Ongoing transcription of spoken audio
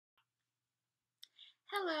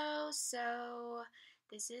Hello, so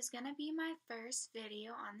this is gonna be my first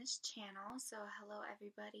video on this channel. So hello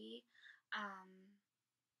everybody. I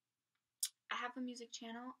have a music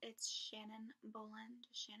channel. It's Shannon Boland,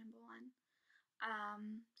 Shannon Boland.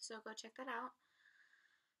 So go check that out.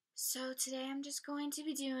 So today I'm just going to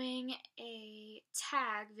be doing a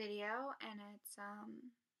tag video, and it's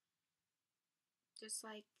just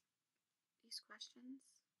like these questions.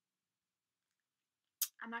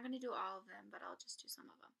 I'm not gonna do all of them, but I'll just do some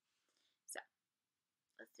of them. So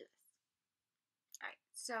let's do this. Alright,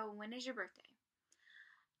 so when is your birthday?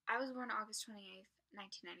 I was born August 28th,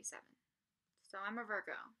 1997. So I'm a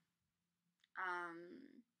Virgo.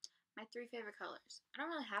 My three favorite colors. I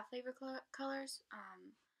don't really have favorite colors.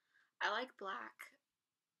 I like black.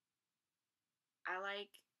 I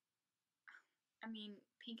mean,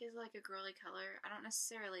 pink is like a girly color. I don't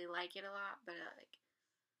necessarily like it a lot, but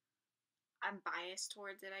I'm biased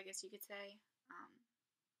towards it, I guess you could say.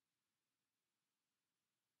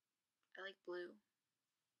 I like blue.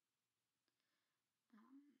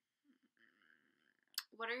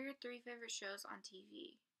 What are your three favorite shows on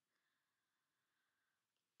TV?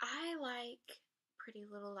 I like Pretty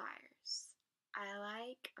Little Liars. I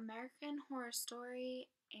like American Horror Story,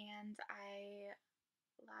 and I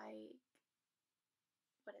like,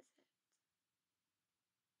 what is it?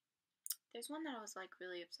 There's one that I was like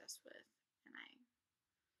really obsessed with, and I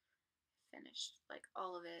finished like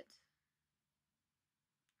all of it.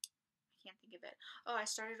 I can't think of it. Oh, I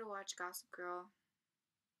started to watch Gossip Girl.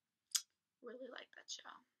 Really like that show.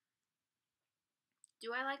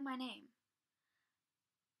 Do I like my name?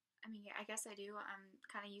 I mean, I guess I do. I'm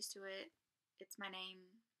kind of used to it. It's my name.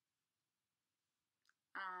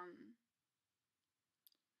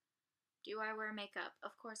 Do I wear makeup?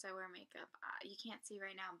 Of course I wear makeup. You can't see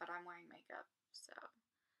right now, but I'm wearing makeup. So,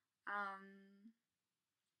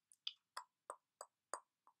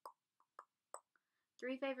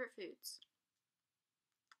 three favorite foods.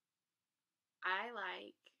 I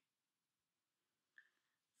like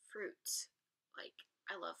fruit. Like,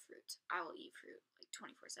 I love fruit. I will eat fruit like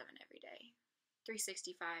 24/7 every day.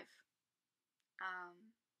 365.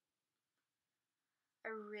 I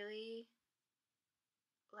really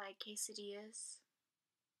like quesadillas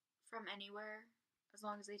from anywhere, as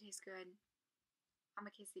long as they taste good. I'm a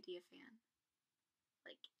quesadilla fan.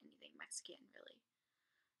 Like anything Mexican, really.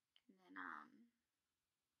 And then,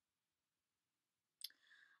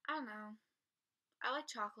 I don't know. I like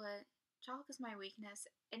chocolate. Chocolate is my weakness.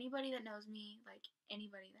 Anybody that knows me, like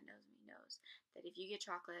anybody that knows me knows that if you get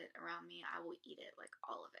chocolate around me, I will eat it, like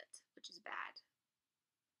all of it, which is bad.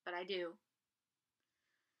 But I do.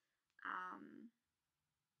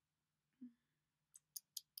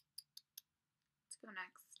 Let's go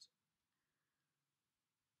next.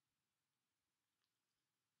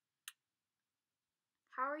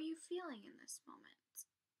 How are you feeling in this moment?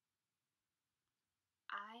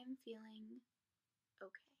 I'm feeling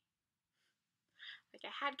okay. Like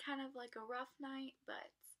I had kind of like a rough night, but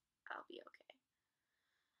I'll be okay.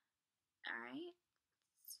 Alright.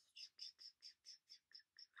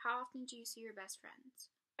 How often do you see your best friends?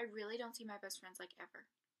 I really don't see my best friends like ever.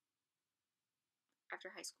 After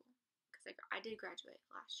high school. Because I did graduate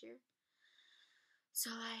last year. So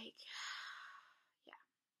like, yeah.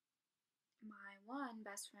 My one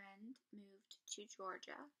best friend moved to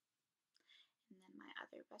Georgia. And then my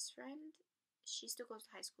other best friend, she still goes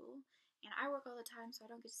to high school. And I work all the time, so I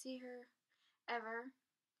don't get to see her ever.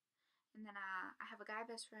 And then I have a guy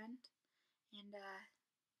best friend. And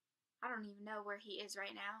I don't even know where he is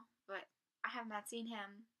right now. But I have not seen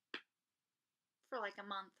him for like a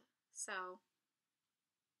month. So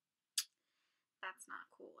that's not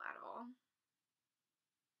cool at all.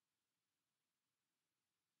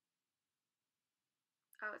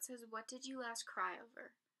 Oh, it says, what did you last cry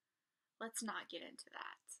over? Let's not get into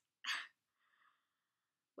that.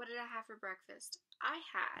 What did I have for breakfast? I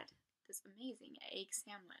had this amazing egg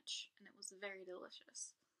sandwich, and it was very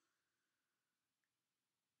delicious.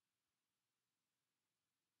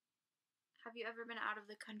 Have you ever been out of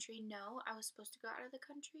the country? No, I was supposed to go out of the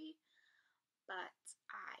country, but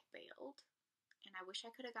I bailed. And I wish I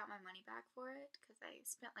could have got my money back for it, because I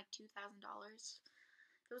spent like $2,000.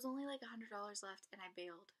 There was only like $100 left, and I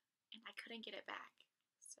bailed. And I couldn't get it back.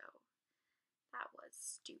 So, that was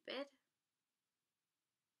stupid.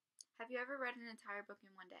 Have you ever read an entire book in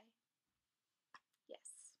one day?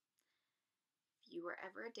 Yes. If you were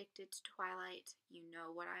ever addicted to Twilight, you know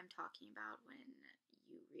what I'm talking about when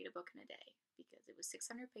you read a book in a day, because it was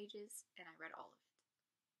 600 pages and I read all of it.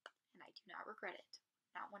 And I do not regret it.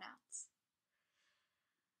 Not 1 ounce.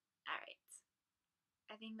 Alright.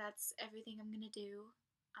 I think that's everything I'm gonna do.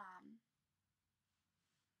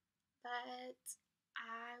 But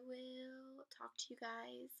I will talk to you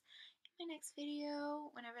guys in my next video,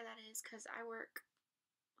 whenever that is, because I work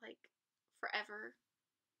like forever.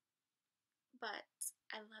 But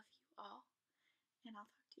I love you.